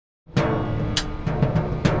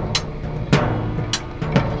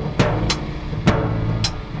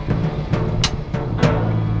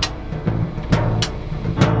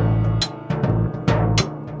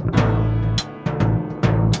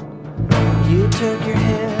You took your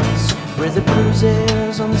hits where the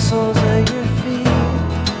bruises on the soles of your feet.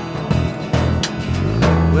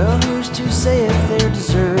 Well, who's to say if they're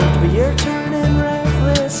deserved? But you're turning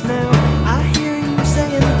reckless now. I hear you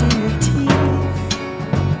saying through your teeth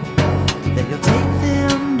that you'll take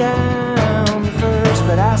them down first.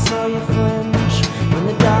 But I saw you flinch when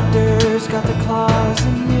the doctors got the claws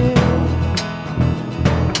in you.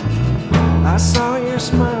 I saw your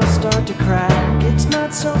smile start to crack. It's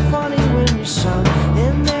not so funny when you're sunk,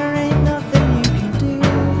 and there ain't nothing you can do.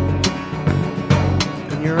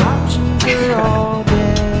 And your options are all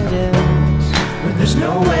dead ends. But there's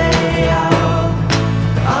no way out.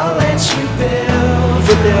 I'll let you build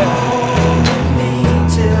your home with me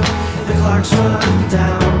till the clocks run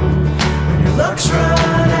down.